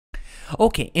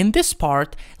Okay, in this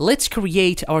part, let's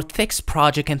create our text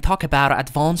project and talk about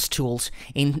advanced tools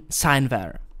in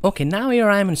Cineware. Okay, now here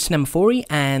I am in Cineware,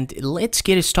 and let's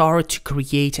get started to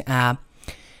create a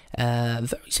very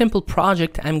simple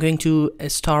project. I'm going to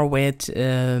start with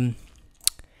a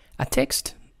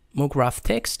text, MoGraph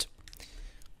text,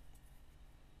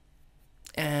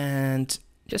 and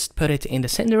just put it in the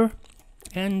center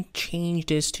and change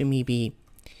this to maybe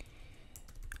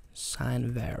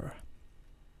Cineware.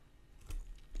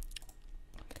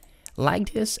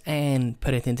 Like this, and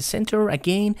put it in the center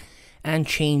again and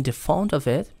change the font of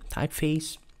it,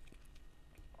 typeface,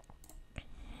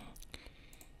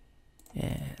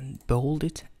 and bold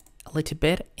it a little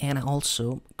bit, and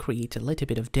also create a little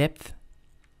bit of depth,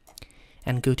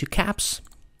 and go to caps,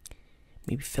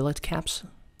 maybe fillet caps,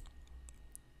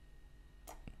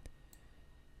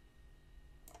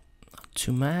 not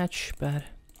too much, but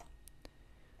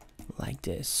like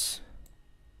this.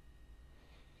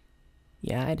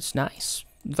 Yeah, it's nice.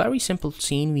 Very simple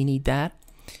scene, we need that.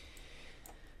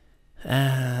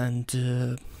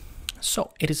 And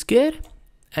so it is good.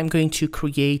 I'm going to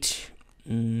create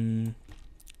a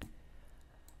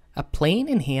plane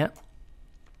in here,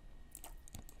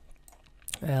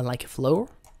 like a floor.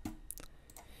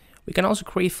 We can also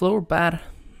create floor, but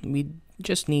we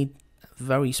just need a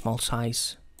very small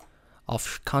size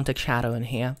of context shadow in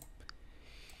here.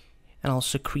 And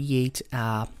also create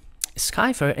a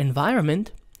sky for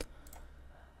environment,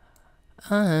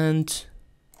 and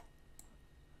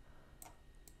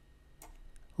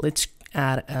let's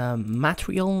add a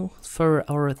material for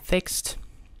our text.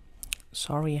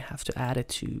 Sorry, I have to add it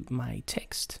to my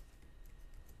text.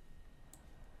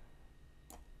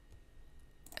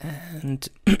 And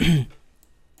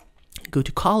go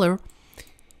to color,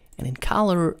 and in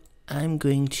color I'm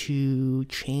going to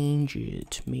change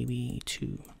it maybe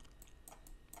to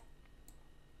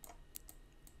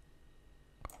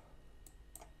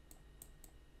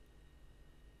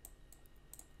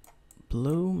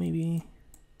blue, maybe.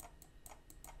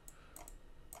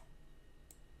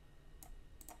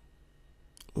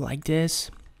 Like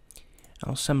this.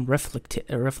 Now some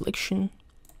reflection,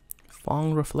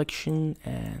 font reflection,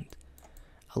 and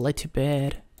a little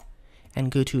bit,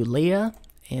 and go to layer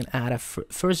and add a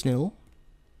first null.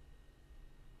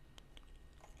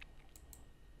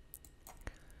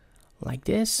 Like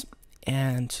this,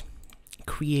 and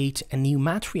create a new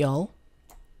material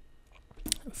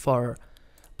for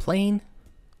plane,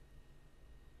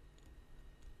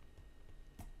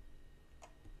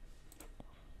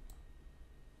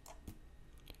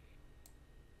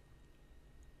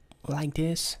 like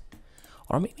this.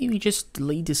 Or maybe we just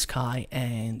delete the sky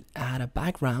and add a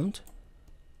background,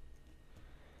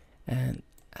 and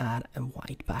add a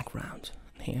white background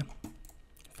here.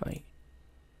 If I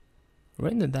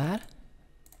render that,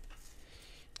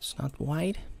 it's not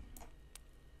white.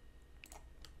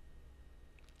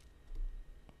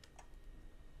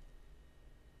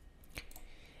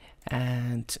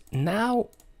 And now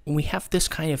we have this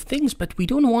kind of things, but we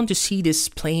don't want to see this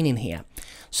plane in here.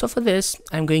 So for this,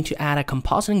 I'm going to add a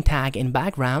compositing tag in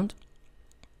background.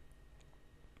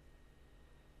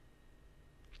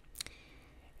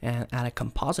 And add a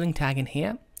compositing tag in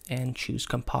here, and choose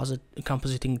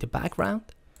compositing the background.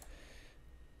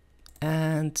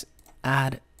 And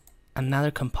add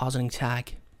another compositing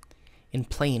tag in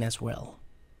plane as well.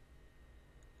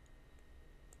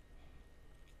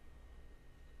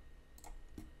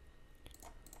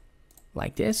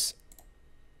 Like this.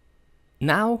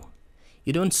 Now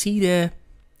you don't see the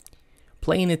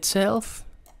plane itself,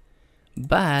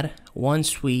 but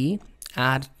once we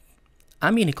add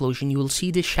ambient occlusion, you will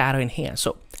see the shadow in here.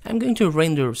 So I'm going to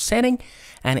render setting,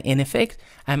 and in effect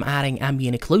I'm adding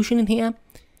ambient occlusion in here.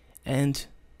 And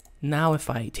now if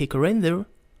I take a render,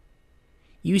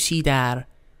 you see that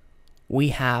we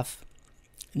have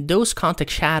those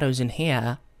context shadows in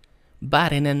here,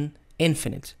 but in an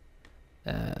infinite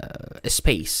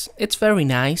space. It's very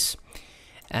nice.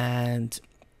 And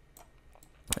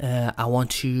I want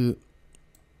to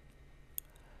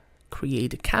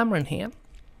create a camera in here,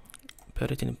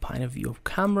 put it in a point of view of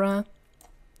camera,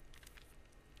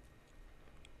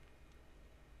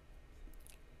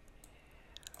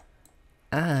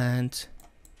 and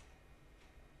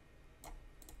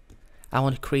I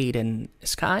want to create a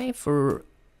sky for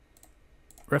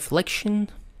reflection.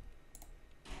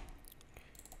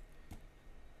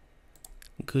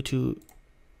 Go to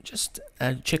just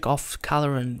check off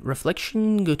color and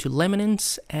reflection, go to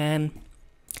luminance, and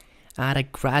add a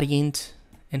gradient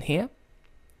in here,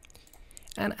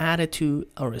 and add it to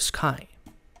our sky.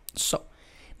 So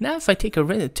now if I take a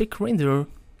render,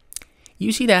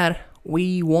 you see that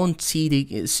we won't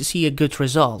see a good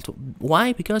result.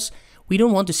 Why? Because we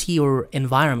don't want to see our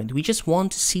environment. We just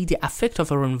want to see the effect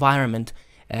of our environment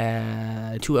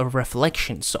to a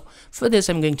reflection. So for this,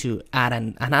 I'm going to add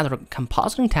another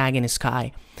compositing tag in the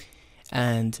sky,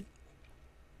 and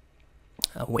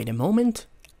wait a moment,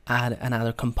 add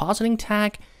another compositing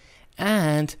tag,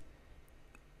 and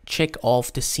check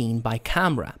off the scene by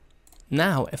camera.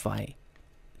 Now, if I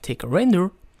take a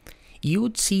render, you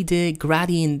would see the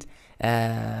gradient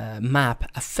map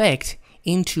effect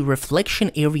into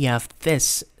reflection area of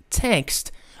this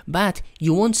text, but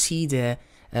you won't see the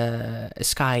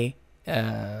sky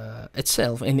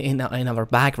itself in our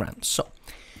background. So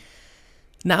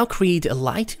now create a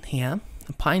light in here,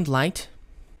 a point light,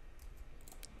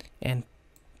 and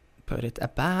put it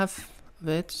above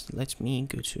it. Let me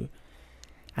go to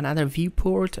another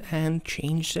viewport and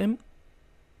change them.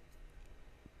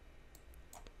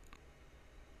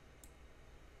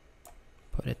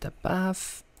 Put it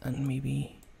above and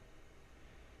maybe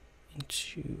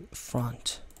into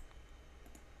front.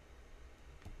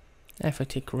 If I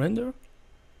take render,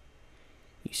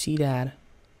 you see that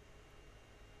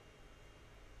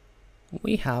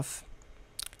we have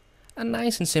a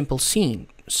nice and simple scene.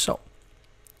 So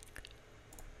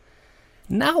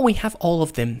now we have all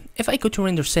of them. If I go to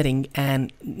render setting,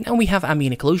 and now we have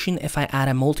ambient occlusion. If I add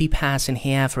a multipass in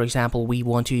here, for example, we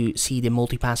want to see the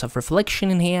multipass of reflection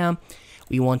in here.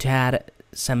 We want to add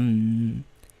some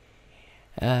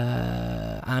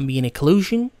ambient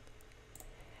occlusion,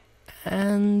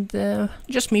 and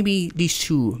just maybe these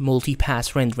two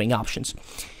multipass rendering options.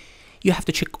 You have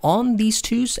to check on these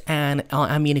twos, and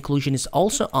ambient occlusion is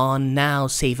also on. Now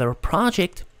save our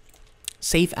project,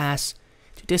 save as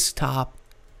to desktop,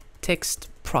 text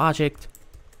project,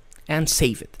 and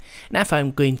save it. Now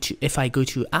if I go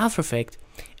to After Effects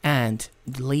and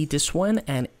delete this one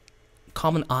and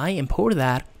Command I, import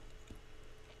that.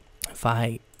 If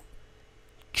I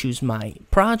choose my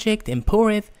project,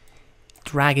 import it,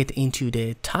 drag it into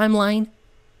the timeline.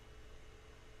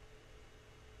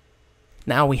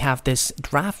 Now we have this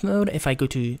draft mode. If I go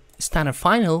to standard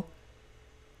final,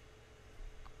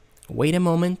 wait a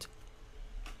moment.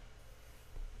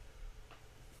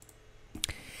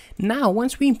 Now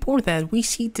once we import that, we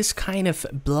see this kind of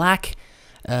black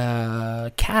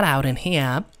cutout in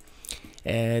here.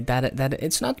 That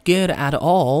it's not good at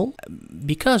all,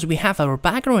 because we have our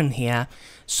background here.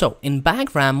 So in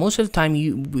background, most of the time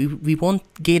we won't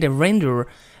get a render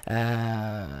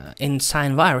in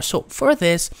Cineware. So for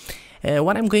this,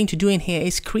 what I'm going to do in here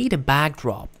is create a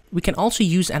backdrop. We can also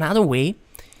use another way,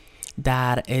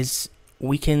 that is,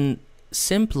 we can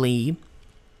simply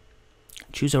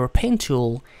choose our pen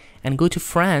tool and go to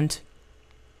front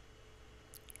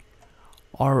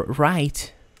or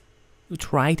right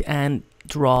and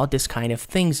draw this kind of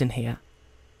things in here.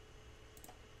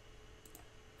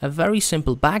 A very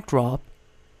simple backdrop.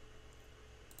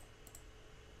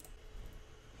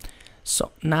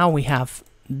 So now we have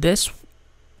this,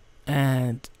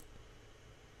 and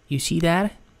you see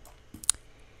that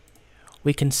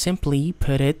we can simply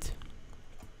put it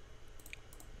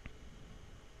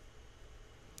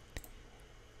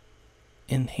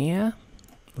in here.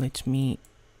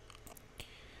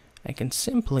 I can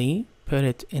simply put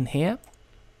it in here,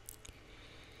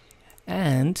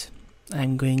 and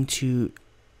I'm going to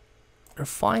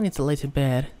refine it a little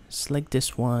bit. Select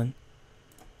this one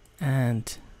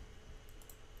and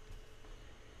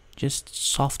just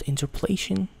soft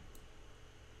interpolation,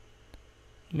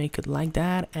 make it like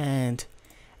that, and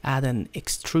add an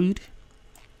extrude,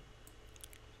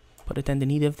 put it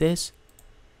underneath of this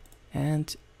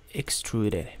and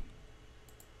extrude it.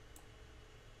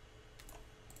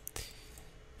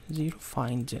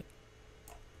 Find it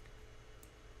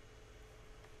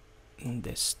in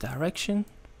this direction,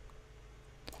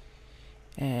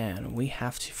 and we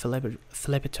have to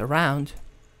flip it around.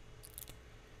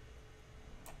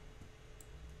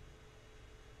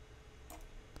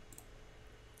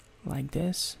 Like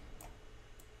this.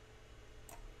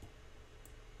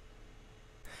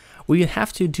 We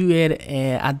have to do it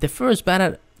at the first,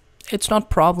 but it's not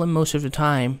problem most of the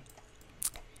time.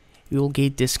 You will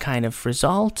get this kind of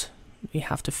result. We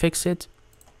have to fix it,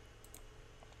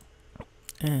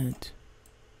 and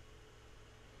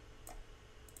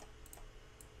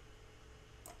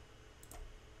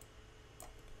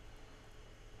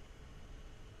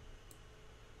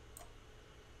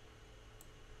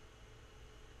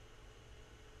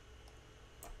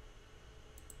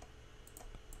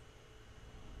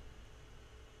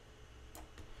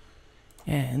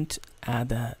add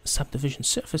the subdivision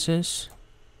surfaces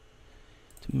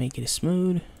to make it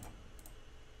smooth.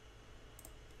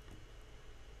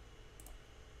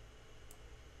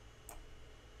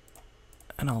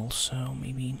 And also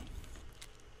maybe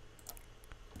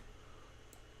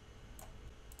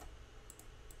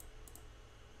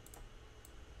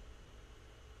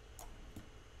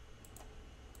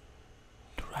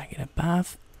drag it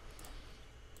above.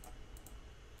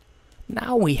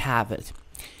 Now we have it.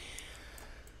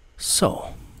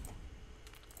 So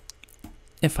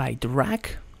if I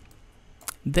drag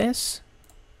this,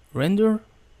 render,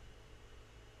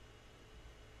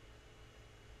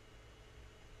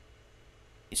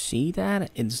 you see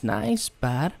that it's nice,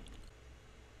 but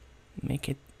make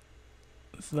it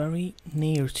very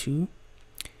near to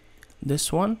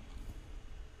this one,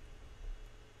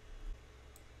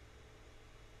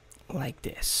 like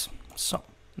this. So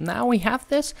now we have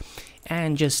this,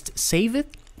 and just save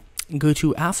it, go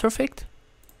to After Effects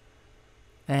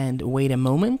and wait a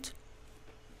moment.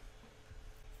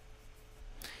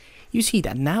 You see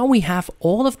that now we have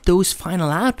all of those final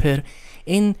output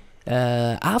in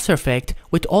After Effects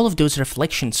with all of those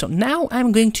reflections. So now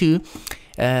I'm going to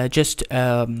just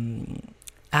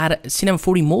add Cinema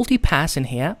 4D multipass in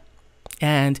here,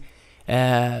 and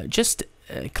just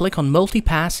click on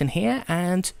multipass in here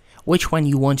and which one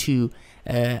you want to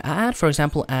add. For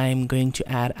example, I'm going to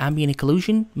add ambient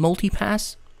occlusion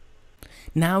multipass.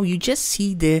 Now you just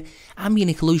see the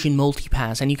ambient occlusion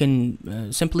multipass, and you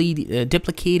can simply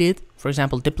duplicate it. For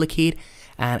example, duplicate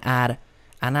and add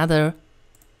another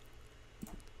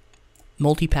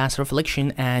multipass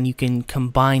reflection, and you can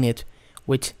combine it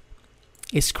with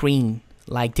a screen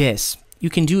like this. You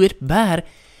can do it, but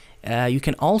you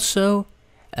can also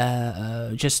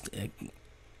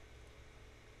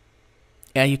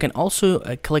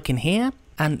click in here,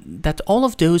 and that all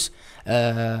of those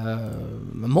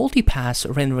multipass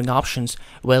rendering options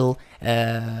will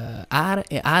add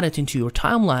it into your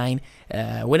timeline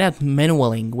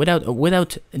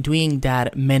without doing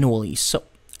that manually. So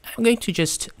I'm going to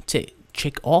just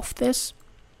check off this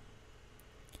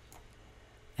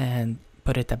and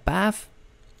put it above.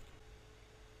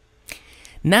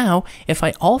 Now if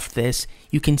I off this,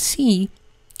 you can see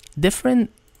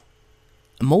different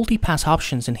multipass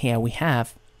options in here. We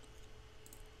have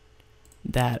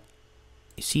that,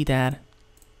 you see that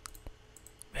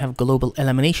we have global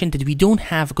elimination, that we don't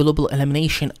have global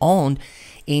elimination on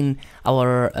in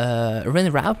our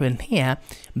render output in here,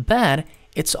 but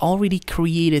it's already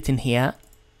created in here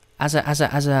as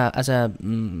a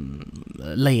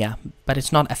layer, but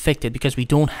it's not affected because we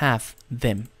don't have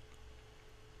them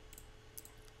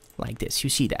like this. You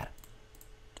see that,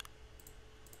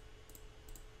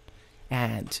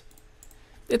 and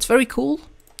it's very cool.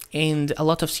 And a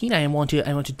lot of scene. I want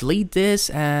to delete this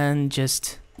and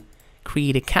just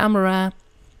create a camera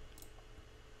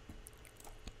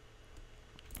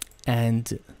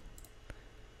and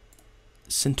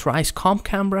centralize comp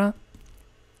camera.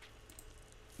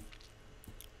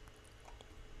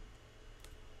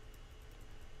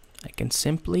 I can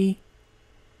simply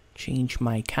change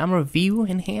my camera view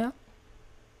in here.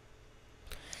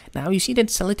 Now you see that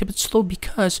it's a little bit slow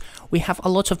because we have a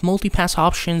lot of multipass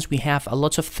options, we have a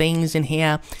lot of things in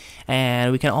here,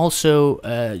 and we can also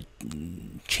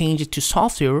change it to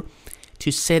software to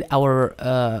set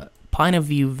our point of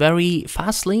view very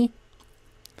fastly,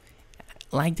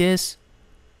 like this.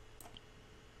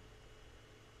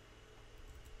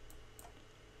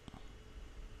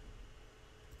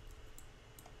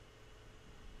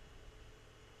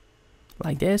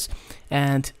 Like this,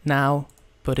 and now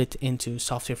put it into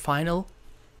software final,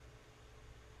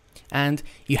 and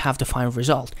you have the final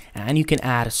result. And you can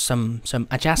add some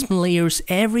adjustment layers,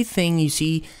 everything you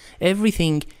see,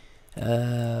 everything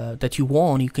that you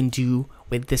want, you can do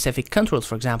with this effect controls.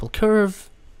 For example, curve,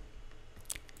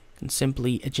 and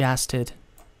simply adjust it,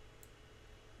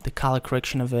 the color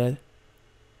correction of it,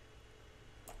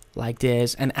 like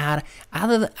this, and add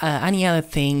any other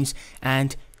things,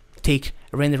 and take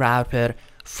render output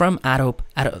from Adobe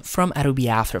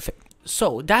After Effects.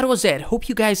 So that was it. Hope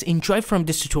you guys enjoyed from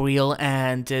this tutorial,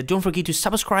 and don't forget to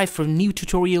subscribe for new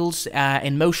tutorials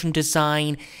in motion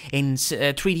design, in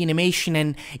 3D animation,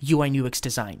 and UI and UX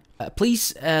design.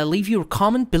 Please leave your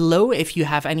comment below if you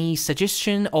have any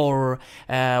suggestion or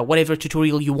whatever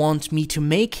tutorial you want me to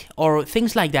make or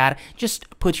things like that. Just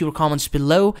put your comments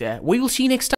below. We will see you next time.